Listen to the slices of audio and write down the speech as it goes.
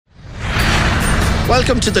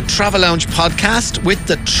Welcome to the Travel Lounge podcast with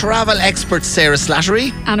the travel expert Sarah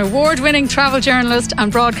Slattery and award-winning travel journalist and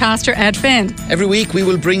broadcaster Ed Finn. Every week we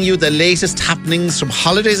will bring you the latest happenings from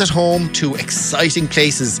holidays at home to exciting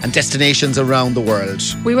places and destinations around the world.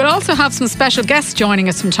 We will also have some special guests joining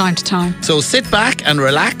us from time to time. So sit back and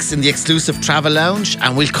relax in the exclusive Travel Lounge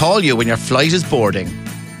and we'll call you when your flight is boarding.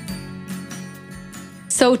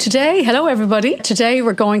 So today, hello everybody. Today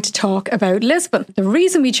we're going to talk about Lisbon. The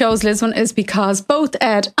reason we chose Lisbon is because both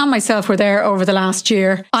Ed and myself were there over the last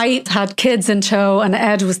year. I had kids in tow and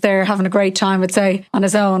Ed was there having a great time, I'd say, on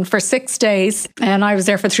his own for 6 days. And I was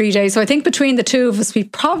there for 3 days. So I think between the two of us, we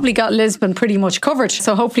probably got Lisbon pretty much covered.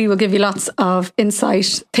 So hopefully we'll give you lots of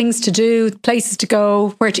insight, things to do, places to go,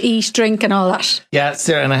 where to eat, drink and all that. Yeah,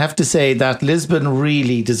 Sarah, and I have to say that Lisbon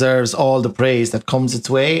really deserves all the praise that comes its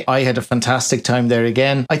way. I had a fantastic time there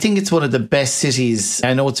again. I think it's one of the best cities.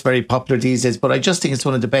 I know it's very popular these days, but I just think it's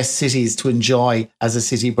one of the best cities to enjoy as a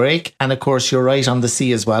city break. And of course, you're right on the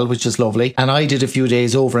sea as well, which is lovely. And I did a few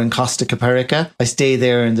days over in Costa Caparica. I stayed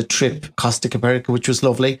there in the trip Costa Caparica, which was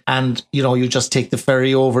lovely. And, you know, you just take the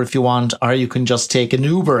ferry over if you want, or you can just take an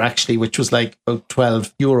Uber, actually, which was like about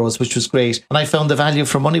 €12, which was great. And I found the value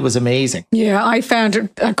for money was amazing. Yeah, I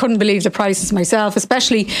couldn't believe the prices myself,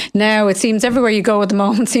 especially now. It seems everywhere you go at the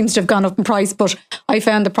moment seems to have gone up in price, but I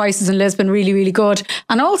found the prices in Lisbon really, really good.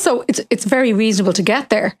 And also, it's very reasonable to get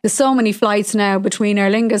there. There's so many flights now between Aer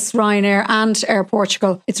Lingus, Ryanair and Air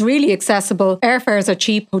Portugal. It's really accessible. Airfares are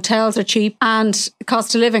cheap, hotels are cheap, and the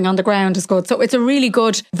cost of living on the ground is good. So it's a really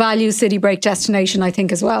good value city break destination, I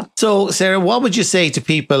think, as well. So, Sarah, what would you say to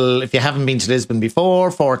people if you haven't been to Lisbon before,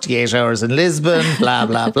 48 hours in Lisbon, blah,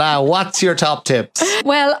 blah, blah? What's your top tips?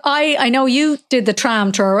 Well, I know you did the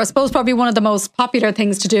tram tour. I suppose probably one of the most popular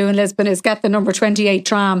things to do in Lisbon is get the number 28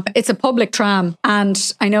 tram. It's a public tram.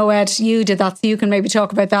 And I know, Ed, you did that, so you can maybe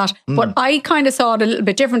talk about that. But I kind of saw it a little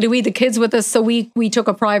bit differently. We had the kids with us, so we took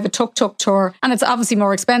a private tuk-tuk tour. And it's obviously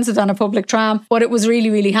more expensive than a public tram, but it was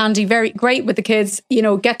really, really handy. Very great with the kids, you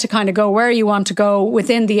know, get to kind of go where you want to go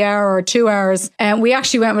within the hour or 2 hours. And we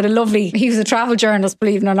actually went with a lovely, he was a travel journalist,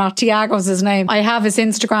 believe it or not. Tiago's his name. I have his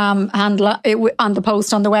Instagram handle on the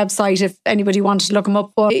post on the website if anybody wanted to look him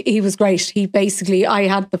up. But he was great. He basically, I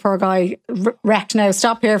had the poor guy wrecked. Now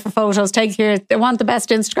stop here for photos, take here, they want the best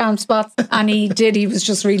Instagram spots. And he did. He was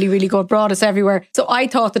just really, really good, brought us everywhere. So I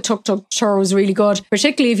thought the tuk-tuk tour was really good,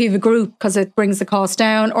 particularly if you have a group, because it brings the cost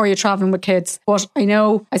down, or you're traveling with kids. But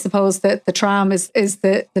I suppose that the tram is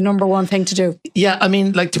the number one thing to do. Yeah, I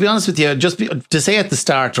mean, like, to be honest with you, to say at the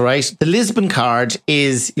start, right, the Lisbon card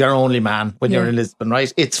is your only man when you're in Lisbon,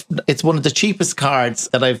 right? It's one of the cheapest cards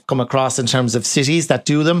that I've come across in terms of cities that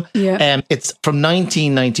do them. Yeah. It's from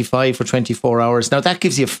 1995 for 24 hours. Now, that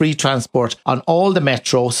gives you free transport on all the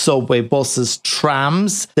metro, subway, buses,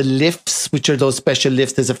 trams, the lifts, which are those special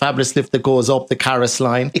lifts. There's a fabulous lift that goes up the Caras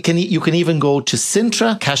line. You can even go to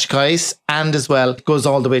Sintra, Cascais, and as well, it goes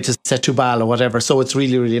all the way to Setúbal or whatever. So it's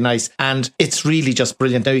really, really nice. And it's really just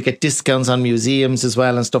brilliant. Now you get discounts on museums as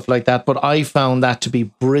well and stuff like that. But I found that to be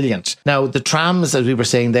brilliant. Now, the trams, as we were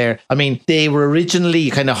saying there, I mean, they were originally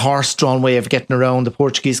kind of horse-drawn way of getting around the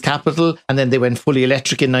Portuguese capital. And then they went fully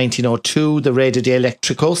electric in 1902, the Rede de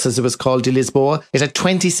Elétricos, as it was called, de Lisboa. It had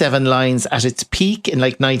 27 lines at its peak in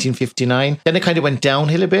like 1959. Then it kind of went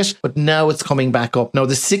downhill a bit, but now it's coming back up. Now,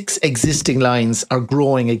 the 6 existing lines are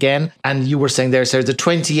growing again. And you were saying there, Sarah, the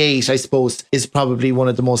 28, I suppose, is probably one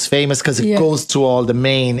of the most famous because it goes through all the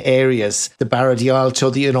main areas, the Barra de Alto,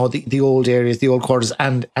 the old areas, the old quarters,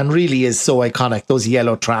 and really is so iconic, those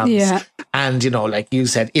yellow trams. Yeah. And, you know, like you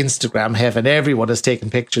said, Instagram heaven, everyone has taken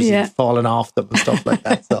pictures and fallen off them and stuff like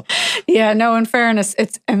that. So. Yeah, no, in fairness,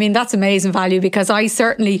 that's amazing value, because I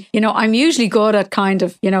certainly, you know, I'm usually good at kind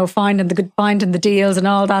of, you know, finding the deals and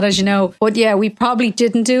all that, as you know. But yeah, we probably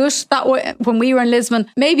didn't do it that way when we were in Lisbon.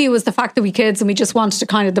 Maybe it was the fact that we kids and we just wanted to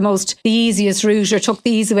kind of the easiest route, or took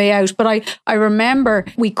the easy way out. But I remember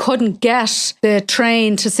we couldn't get the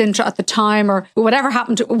train to Sintra at the time, or whatever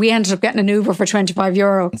happened, we ended up getting an Uber for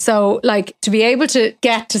 €25. So like, to be able to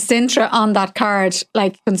get to Sintra on that card,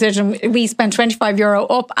 like, considering we spent €25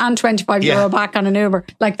 up and €25 back on an Uber,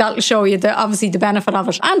 like, that'll show you obviously the benefit of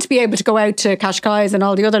it. And to be able to go out to Cascais and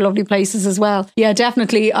all the other lovely places as well. Yeah,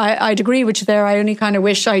 definitely. I'd agree with you there. I only kind of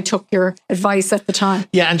wish I took your advice at the time.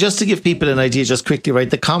 Yeah, and just to give people an idea just quickly, right,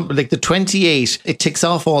 the 28, it ticks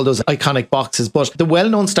off all those iconic boxes, but the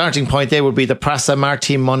well-known starting point there would be the Praça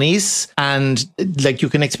Martim Moniz, and like, you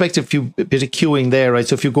can expect a bit of queuing there, right?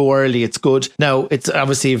 So if you go early, it's good. Now, it's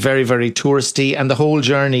obviously very, very touristy, and the whole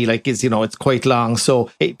journey, like, is, it's quite long. So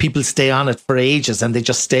people stay on it for ages, and they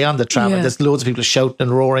just stay on the tram. And there's loads of people shouting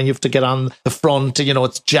and roaring. You have to get on the front.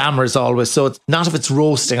 It's jammers always. So it's not if it's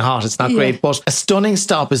roasting hot, it's not great. But a stunning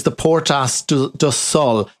stop is the Portas do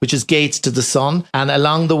Sol, which is Gates to the Sun. And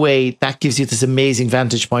along the way, that gives you this amazing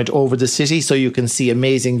vantage point over the city. So you can see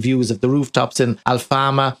amazing views of the rooftops in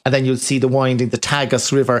Alfama, and then you'll see the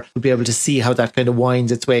Tagus River. You'll be able to see how that kind of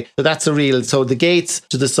winds its way. So the Gates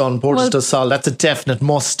to the Sun, Portas do Sol, that's a definite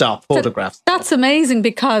must-stop photographs. That's amazing,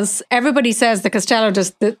 because everybody says the Castello de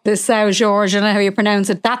São Jorge, I don't know how you pronounce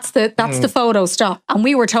it, that's the photo stop. And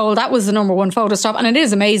we were told that was the number one photo stop, and it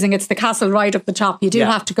is amazing. It's the castle right up the top. You do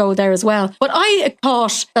have to go there as well. But I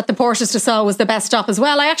thought that the Portas do Sol was the best stop as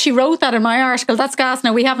well. I actually wrote that in my article. That's gas.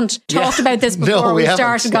 Now, we haven't talked about this before we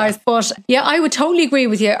started, guys. But I would totally agree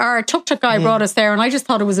with you. Our tuk-tuk guy brought us there, and I just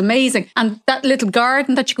thought it was amazing. And that little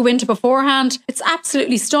garden that you go into beforehand, it's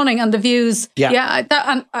absolutely stunning. And the views, I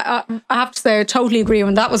have to say, I totally agree.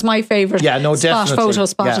 And that was my favourite photo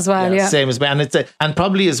spot as well. Yeah, same as me. And and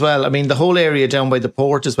probably as well, I mean, the whole area down by the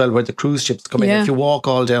port as well, where the cruise ships come in, if you walk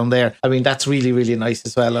all down there, I mean, that's really, really nice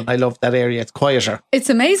as well. And I love that area. It's quieter. It's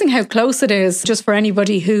amazing how close it is, just for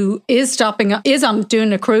anybody who is on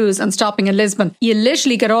doing a cruise and stopping in Lisbon. You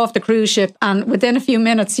literally get off the cruise ship, and within a few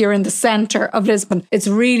minutes you're in the centre of Lisbon. It's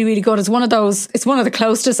really, really good. It's one of the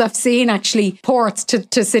closest I've seen, actually, ports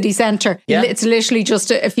to city centre. It's literally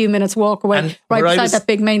just a few minutes walk away, and right beside that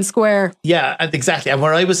big main square. Yeah, exactly. And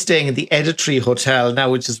where I was staying in the Editree Hotel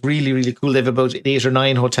now, which is really, really cool. They have about 8 or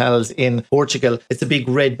 9 hotels in Portugal. It's a big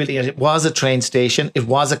red building. It was a train station. It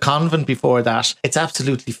was a convent before that. It's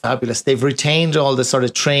absolutely fabulous. They've retained all the sort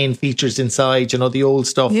of train features inside, the old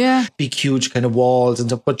stuff. Yeah. Big, huge kind of walls and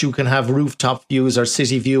stuff. But you can have rooftop views or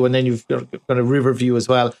city view, and then you've got a river view as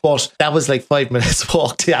well. But that was like 5 minutes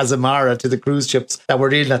walk to Azamara, to the cruise ships that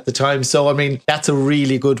were in at the time. So, I mean, that's a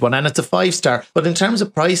really good one. And it's a 5-star. But in terms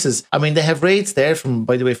of prices, I mean, they have rates there from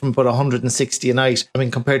about 160 a night. I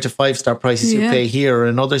mean, compared to 5-star prices you pay here or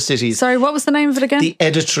in other cities. Sorry, what was the name of it again? The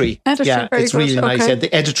Editree. Yeah, it's really nice. Yeah, the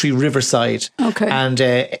Editree Riverside. Okay. And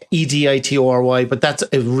Editory. But that's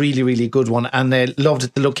a really, really good one. And I loved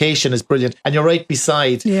it. The location is brilliant. And you're right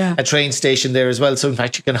beside a train station there as well. So, in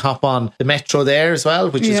fact, you can hop on the metro there as well,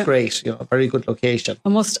 which is great. A very good location. I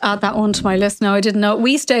must add that one to my list now. I didn't know.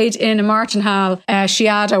 We stayed in Martinhall,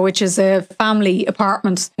 Chiado, which is a family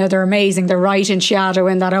apartment. Now, they're amazing. They're right in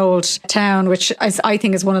Chiado, in that old town, which I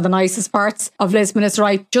think is one of the nicest parts of Lisbon. It's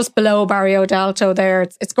right just below Barrio d'Alto there.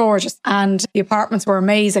 It's gorgeous. And the apartments were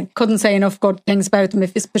amazing. Couldn't say enough good things about them.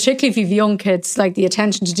 Particularly if you've young kids, like the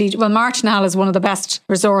attention to detail. Well, Martinhall is one of the best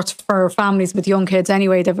resorts for families with young kids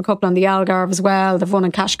anyway. They have a couple on the Algarve as well. They've one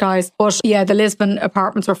in Cascais. But yeah, the Lisbon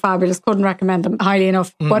apartments were fabulous. Couldn't recommend them highly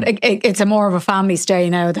enough. But it's a more of a family stay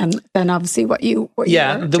now than obviously what you the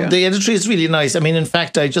Editree is really nice. I mean, in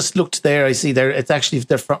fact, I just looked there. I see there. It's actually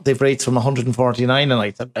they've rates from 149 a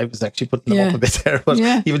night. I was actually putting them up a bit there, but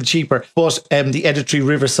even cheaper. But the Editree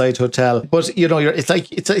Riverside Hotel. But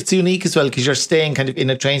it's unique as well, because you're staying kind of in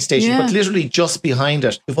a train station, but literally just behind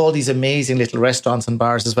it, with all these amazing little restaurants and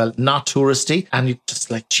bars as well. Not touristy, and you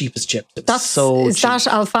just like cheap as chips. Is that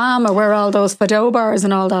Alfama, where all those Fado bars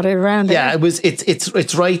and all that are around? Yeah,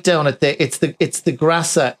 it's right down at the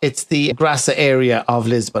Grassa area of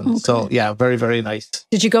Lisbon. Okay. So yeah, very, very nice.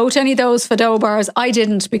 Did you go to any of those Fado bars? I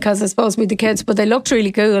didn't, because I supposed to be the kids, but they looked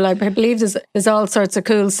really cool. I believe there's all sorts of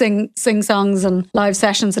cool sing songs and live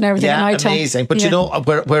sessions and everything. Yeah, amazing. But you know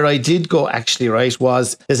where I did go actually, right,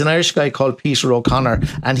 was there's an Irish guy called Peter O'Connor,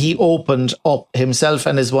 and he opened up, himself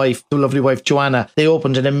and his wife, the lovely wife Joanna, they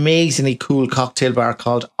opened an amazingly cool cocktail bar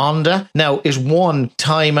called Onda. Now, it won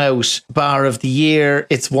Time Out Bar of the Year.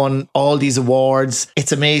 It's won all these awards.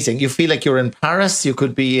 It's amazing. You feel like you're in Paris. You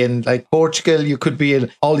could be in like Portugal. You could be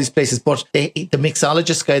in all these places. But the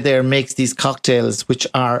mixologist guy there makes these cocktails which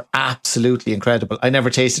are absolutely incredible. I never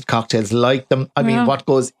tasted cocktails like them. I mean, what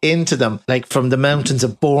goes into them, like from the mountains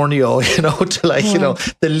of Borneo, to like,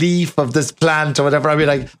 the leaf of this plant or whatever. I mean,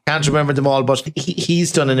 I can't remember them all, but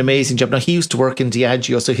he's done an amazing job. Now, he used to work in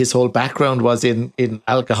Diageo, so his whole background was in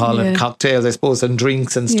alcohol and cocktails, I suppose, and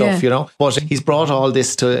drinks and stuff, But he's brought all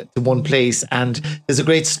this to one place, and there's a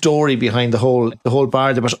great story behind the whole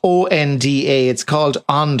bar there. But ONDA, it's called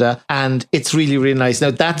Onda, and it's really, really nice.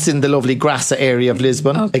 Now, that's in the lovely Grassa area of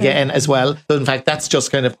Lisbon again as well. So in fact, that's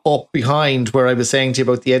just kind of up behind where I was saying to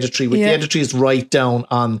you about the Editree. The Editree is right down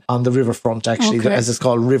on the riverfront, actually, as it's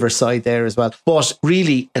called, Riverside there as well. But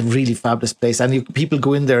really, a really fabulous place. And people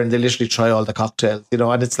go in there and they literally try all the cocktails,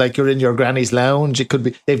 and it's like you're in your granny's lounge. It could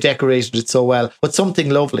be, they've decorated it so well, but something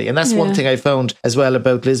lovely. And that's one thing I found as well. well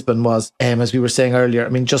about Lisbon was, as we were saying earlier, I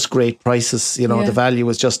mean, just great prices. You know, the value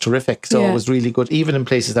was just terrific. So it was really good, even in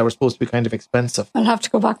places that were supposed to be kind of expensive. I'll have to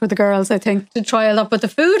go back with the girls, I think, to try a lot. But the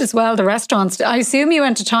food as well, the restaurants. I assume you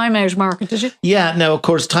went to Time Out Market, did you? Yeah, now, of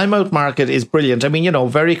course, Time Out Market is brilliant. I mean, you know,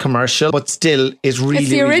 very commercial, but still is really, it's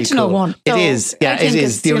the original really cool. one. It is. Yeah, it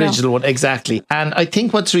is the original one. Exactly. And I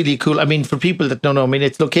think what's really cool, I mean, for people that don't know, I mean,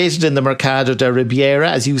 it's located in the Mercado da Ribeira,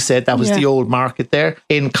 as you said, that was the old market there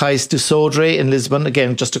in Cais do Sodré in Lisbon,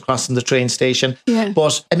 again, just across from the train station. Yeah.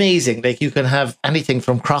 But amazing. Like, you can have anything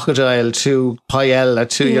from crocodile to paella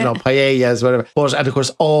to, you know, paellas, whatever. But, and of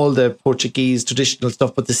course, all the Portuguese traditional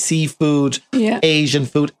stuff, but the seafood, Asian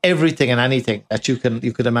food, everything and anything that you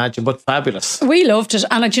could imagine, but fabulous. We loved it.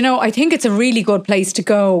 And, you know, I think it's a really good place to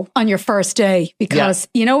go on your first day because,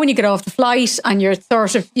 you know, when you get off the flight and you're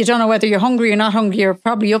sort of, you don't know whether you're hungry or not hungry, you're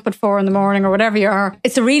probably up at 4 a.m. or whatever you are.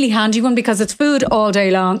 It's a really handy one because it's food all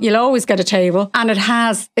day long. You'll always get a table, and it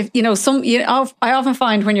has, you know, I often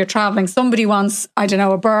find when you're traveling, somebody wants, I don't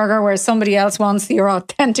know, a burger, whereas somebody else wants your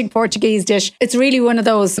authentic Portuguese dish. It's really one of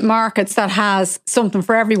those markets that has something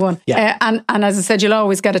for everyone. Yeah. And as I said, you'll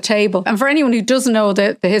always get a table. And for anyone who doesn't know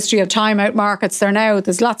the history of Time Out markets,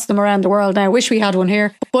 there's lots of them around the world now. I wish we had one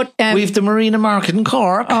here. But we've the Marina Market in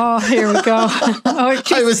Cork. Oh, here we go.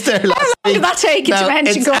 I was there last week. How long did that take you to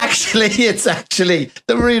mention Cork? It's actually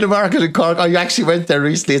the Marina Market in Cork. I actually went there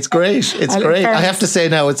recently. It's great. It's great. I have to say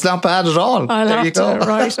now, it's not bad at all. I'll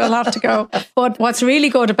have to go. But what's really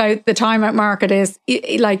good about the Time Out Market is,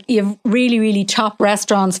 like, you have really, really top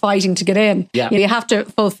restaurants fighting to get in. Yeah. You have to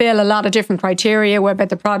fulfill a lot of different criteria about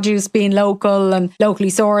the produce being local and locally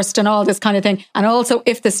sourced and all this kind of thing. And also,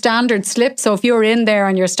 if the standard slips, so if you're in there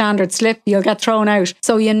and your standard slip, you'll get thrown out.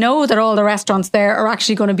 So you know that all the restaurants there are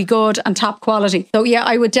actually going to be good and top quality. So yeah,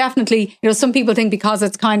 I would definitely, you know, some people think because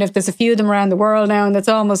it's kind of, there's a few of them around the world now and that's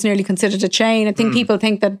almost nearly considered a chain. I think people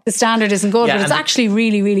think that the standard isn't good, but it's actually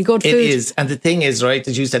really, really good food. It is. And the thing is, right,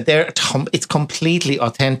 as you said, it's completely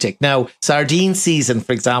authentic. Now, sardine season,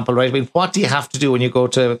 for example, right? I mean, what do you have to do when you go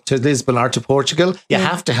to Lisbon or to Portugal? You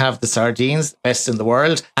have to have the sardines, best in the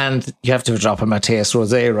world, and you have to drop a Mateus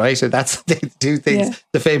Rosé, right? So that's the two things,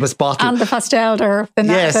 the famous bottle. And the pastel, or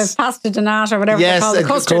the pasta de nata, or whatever they're called, the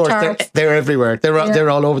custard tarts. They're everywhere. They're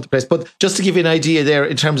all over the place. But just to give you an idea there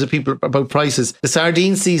in terms of people about prices, the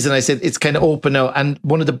sardine season, I said, it's kind of open now. And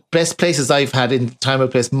one of the best places I've had in Time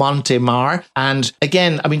Out Place, Monte Mar. And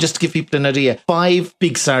again, I mean, just to give people an idea, 5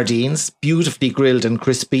 big sardines, beautifully grilled and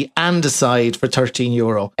crispy, and a side for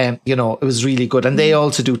 €13. And, you know, it was really good. And they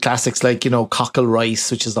also do classics like, you know, cockle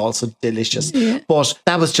rice, which is also delicious. Yeah. But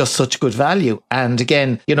that was just such good value. And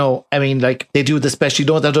again, you know, I mean, like, they do the special,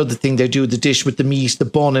 you know, that other thing, they do the dish with the meat, the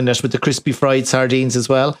bun in it, with the crispy fried sardines as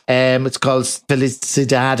well. It's called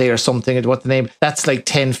Felicidade or something, what the name, that's like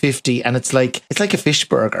 $10.50, and it's like a fish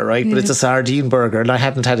burger, right? But it's a sardine burger, and I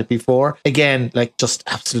hadn't had it before. Again, like, just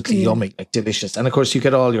absolutely yummy, like delicious. And of course, you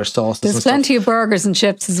get all your sauces. There's plenty of burgers and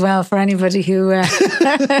chips as well for anybody who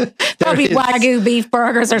probably Wagyu beef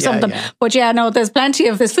burgers or something. Yeah. But yeah, no, there's plenty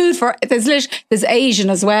of, there's food for, there's Asian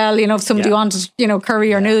as well. You know, if somebody wanted, you know,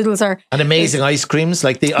 curry or noodles or. And amazing ice creams,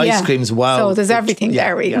 like the ice creams, wow. So there's everything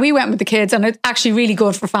there. We went with the kids, and it's actually really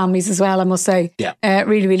good for families as well, I must say. Yeah.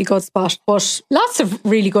 Really, really good spot. But lots of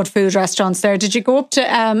really good food restaurants there. Did you go up to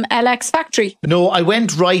LX Factory? No, I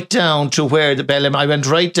went right down to where the Belém, I went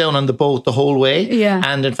right down on the boat the whole way. Yeah.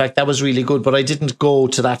 And in fact, that was really good, but I didn't go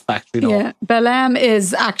to that factory. No. Yeah. Belém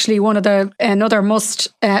is actually one of the another must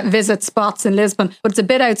visit spots in Lisbon, but it's a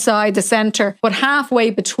bit outside the centre. But halfway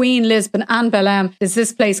between Lisbon and Belém is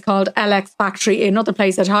this place called LX Factory, another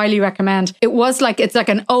place I'd highly recommend. It's like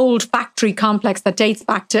an old factory complex that dates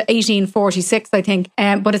back to 1846, I think.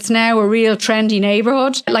 But it's now a real trendy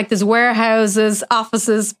neighbourhood. Like, there's warehouses,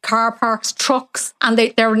 offices, car parks, trucks, and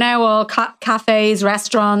they're now all cafes,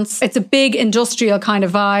 restaurants. It's a big industrial kind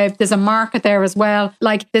of vibe. There's a market there as well.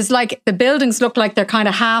 Like, there's like, the buildings look like they're kind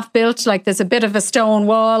of half built. Like, there's a bit of a stone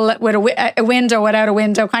wall with a window without a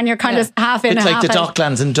window. You're kind of half in, it's half out. It's like the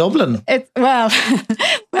Docklands in Dublin. Well,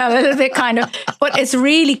 a little bit kind of. But it's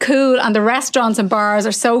really cool, and the restaurants and bars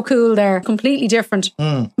are so cool there. Completely different.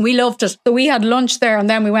 We loved it. So we had lunch there, and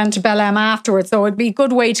then we went to Belém afterwards. So it'd be a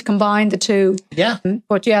good way to combine the two. Yeah.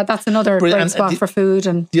 But yeah, that's another great spot for food.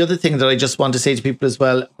 And the other thing that I just want to say to people as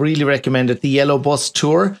well, really recommend it, the Yellow Bus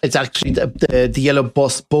Tour. It's actually the Yellow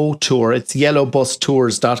Bus Boat Tour. It's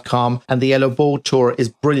yellowbustours.com, and the Yellow Boat Tour is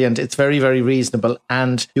brilliant. It's very, very reasonable,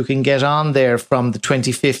 and you can get on there from the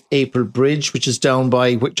 25th April Bridge, which is down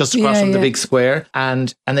by just across from the big square,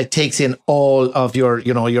 and it takes in all of your,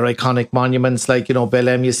 you know, your iconic monuments, like, you know,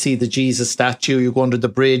 Belém. You see the Jesus statue, you go under the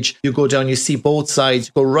bridge, you go down, you see both sides,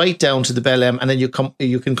 you go right down down to the Belém, and then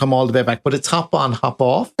you can come all the way back. But it's hop on, hop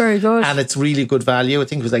off. Very good. And it's really good value. I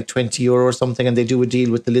think it was like €20 or something, and they do a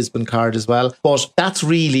deal with the Lisbon card as well. But that's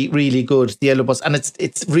really, really good, the yellow bus. And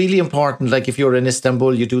it's really important, like if you're in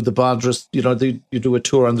Istanbul, you do the Bodrum, you do a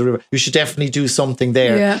tour on the river. You should definitely do something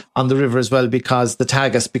there on the river as well, because the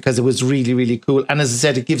Tagus, because it was really, really cool. And as I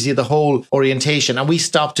said, it gives you the whole orientation. And we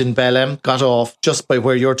stopped in Belém, got off just by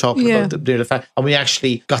where you're talking about, and we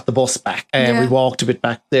actually got the bus back. And we walked a bit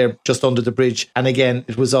back there just under the bridge. And again,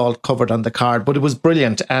 it was all covered on the card, but it was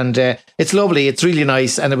brilliant. And it's lovely. It's really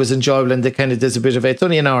nice. And it was enjoyable. And there's a bit of it. It's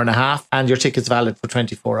only an hour and a half, and your ticket's valid for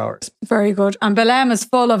 24 hours. Very good. And Belém is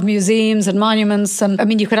full of museums and monuments. And I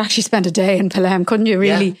mean, you could actually spend a day in Belém, couldn't you,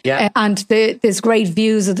 really? Yeah. And there's great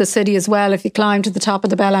views of the city as well if you climb to the top of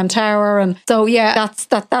the Belém Tower. And so,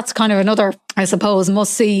 that's kind of another, I suppose,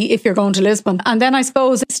 must see if you're going to Lisbon. And then I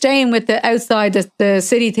suppose staying with the outside the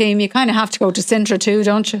city theme, you kind of have to go to Sintra too,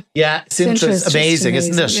 don't you? Yeah, Sintra's amazing,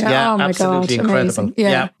 isn't it? Yeah, oh my absolutely God, incredible. amazing.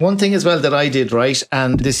 Yeah. One thing as well that I did, right,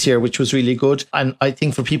 and this year, which was really good, and I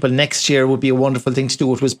think for people next year would be a wonderful thing to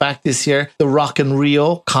do. It was back this year, the Rock in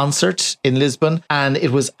Rio concert in Lisbon, and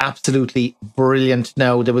it was absolutely brilliant.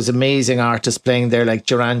 Now, there was amazing artists playing there, like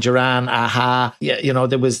Duran, Aha. Yeah,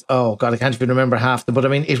 there was, oh God, I can't even remember half them, but I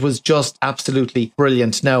mean, it was just absolutely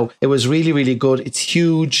brilliant. Now, it was really, really good. It's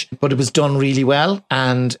huge, but it was done really well,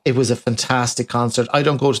 and it was a fantastic concert. I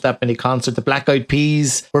don't go to that many concerts. The Black Eyed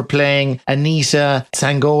Peas were playing, Anita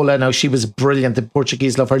Sangola. Now, she was brilliant. The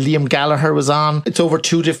Portuguese lover. Liam Gallagher was on. It's over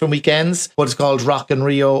 2 different weekends, but it's called Rock in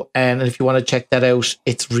Rio, and if you want to check that out,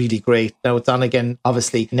 it's really great. Now, it's on again,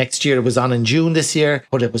 obviously, next year. It was on in June this year,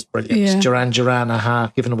 but it was brilliant. Yeah. Duran,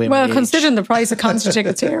 Aha, giving away my age. Considering the price of concert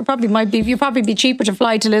tickets here, you'd probably be cheaper to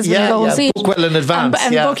fly to Lisbon and go and see book well in advance.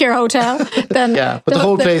 And book your hotel. Then but the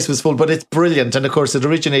whole place was full, but it's brilliant. And of course, it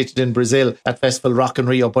originated in Brazil, that festival Rock in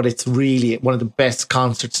Rio, but it's really one of the best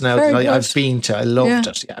concerts now that I've been to. I loved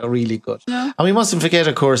it. Yeah, really good. Yeah. And we mustn't forget,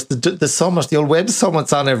 of course, the summit, the old web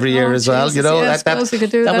summit's on every year as well. Jesus,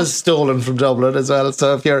 that was stolen from Dublin as well.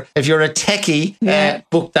 So if you're a techie,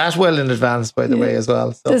 book that well in advance, by the way, as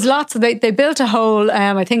well. So. There's lots of, they built a whole,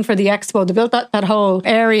 I think for the expo, they built that whole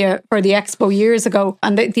area for the expo years ago.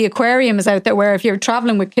 And the aquarium is out there where if you're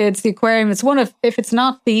traveling with kids, the aquarium is one of, if it's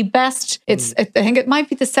not the best, I think it might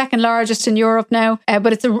be the second largest in Europe now.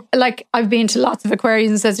 But it's I've been to lots of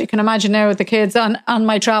aquariums, as you can imagine now with the kids on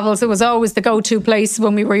my travels. It was always the go-to place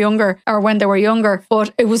when we were younger, or when they were younger.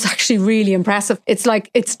 But it was actually really impressive.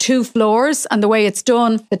 It's 2 floors, and the way it's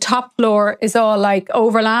done, the top floor is all like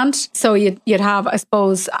overland. So you'd have, I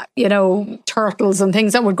suppose, turtles and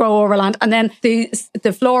things that would grow overland. And then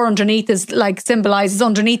the floor underneath is like symbolises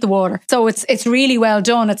underneath the water. So it's really well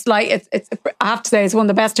done. It's like, I have to say, it's one of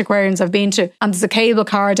the best aquariums I've been to. And there's a cable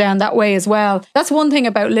car down that way as well. That's one thing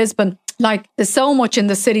about Lisbon. Like, there's so much in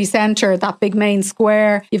the city centre, that big main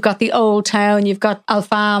square. You've got the old town, you've got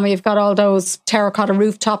Alfama, you've got all those terracotta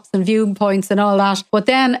rooftops and viewpoints and all that. But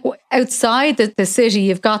then outside the city,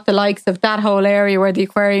 you've got the likes of that whole area where the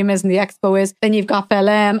aquarium is and the expo is. Then you've got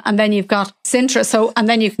Belém, and then you've got Sintra. So, and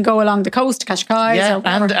then you can go along the coast to Cascais.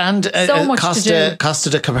 And so much Costa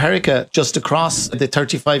de Caparica, just across the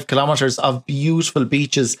 35 kilometres of beautiful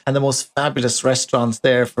beaches and the most fabulous restaurants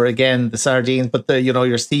there for, again, the sardines, but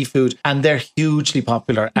your seafood. And they're hugely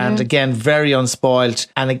popular, and again, very unspoiled,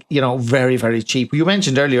 and very, very cheap. You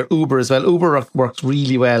mentioned earlier Uber as well. Uber works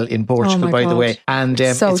really well in Portugal, by the way, and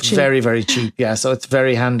it's cheap. Very, very cheap. Yeah, so it's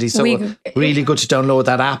very handy. So really good to download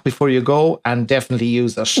that app before you go, and definitely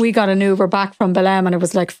use it. We got an Uber back from Belém, and it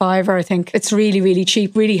was like £5, I think. It's really, really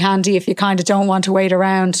cheap, really handy if you kind of don't want to wait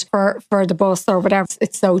around for the bus or whatever.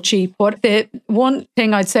 It's so cheap. But the one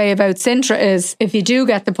thing I'd say about Sintra is, if you do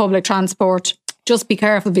get the public transport, just be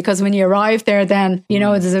careful, because when you arrive there, then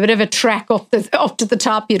there's a bit of a trek up to the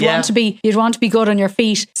top. You'd want to be good on your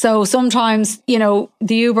feet. So sometimes the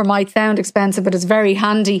Uber might sound expensive, but it's very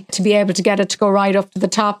handy to be able to get it to go right up to the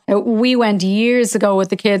top. We went years ago with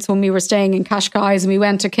the kids when we were staying in Cascais, and we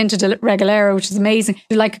went to Quinta de Regaleira, which is amazing.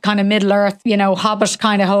 It's like a kind of Middle Earth, Hobbit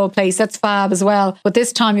kind of whole place. That's fab as well. But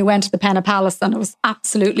this time we went to the Pena Palace, and it was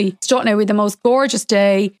absolutely stunning. We had the most gorgeous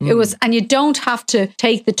day. It was, and you don't have to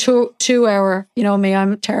take the 2-hour. You know me,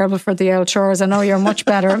 I'm terrible for the old chores. I know you're much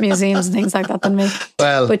better at museums and things like that than me.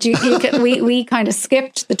 Well, but we kind of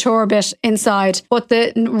skipped the tour bit inside. But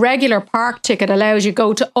the regular park ticket allows you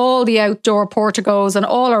go to all the outdoor porticos and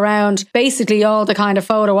all around, basically all the kind of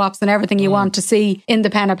photo ops and everything you want to see in the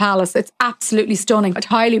Pena Palace. It's absolutely stunning. I'd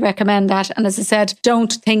highly recommend that. And as I said,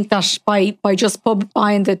 don't think that by just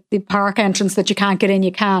buying the park entrance that you can't get in.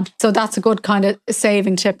 You can. So that's a good kind of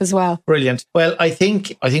saving tip as well. Brilliant. Well, I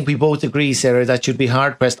think we both agree, Sarah, Sarah, that you'd be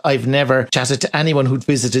hard pressed. I've never chatted to anyone who'd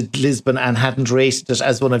visited Lisbon and hadn't rated it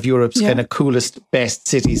as one of Europe's kind of coolest, best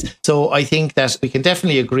cities. So I think that we can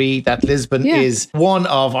definitely agree that Lisbon is one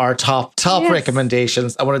of our top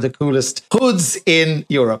recommendations and one of the coolest hoods in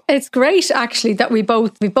Europe. It's great actually that we've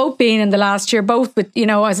both been in the last year, both with,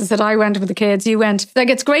 as I said, I went with the kids, you went. Like,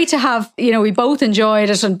 it's great to have, we both enjoyed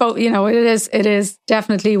it, and both, it is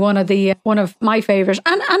definitely one of my favourite,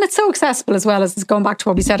 and it's so accessible as well, as going back to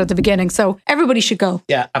what we said at the beginning. So everybody should go.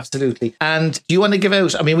 Yeah, absolutely. And do you want to give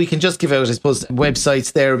out, we can just give out, I suppose,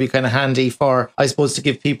 websites there would be kind of handy for, I suppose, to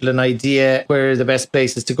give people an idea where the best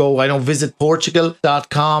places to go. I know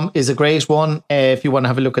visitportugal.com is a great one if you want to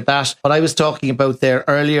have a look at that. But I was talking about there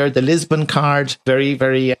earlier, the Lisbon card, very,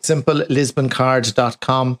 very simple,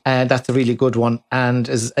 lisboncard.com, and that's a really good one. And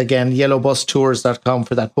is again, yellowbustours.com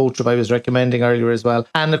for that boat trip I was recommending earlier as well.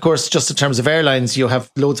 And of course, just in terms of airlines, you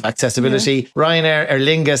have loads of accessibility. Ryanair, Aer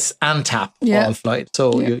Lingus and TAP all fly.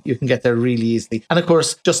 So you can get there really easily. And of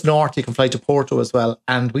course, just north, you can fly to Porto as well.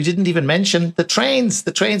 And we didn't even mention the trains.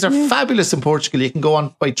 The trains are fabulous in Portugal. You can go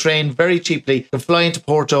on by train very cheaply. You can fly into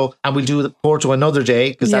Porto, and we'll do Porto another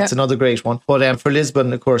day because that's another great one. But for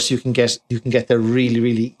Lisbon, of course, you can get there really,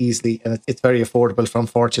 really easily, and it's very affordable, from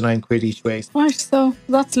 49 quid each way. Right, so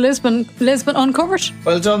that's Lisbon uncovered.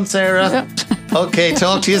 Well done, Sarah. Yeah. Okay,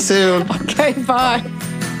 talk to you soon. Okay, bye.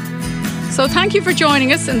 So thank you for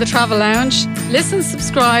joining us in the Travel Lounge. Listen,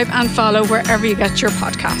 subscribe and follow wherever you get your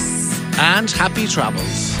podcasts. And happy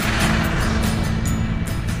travels.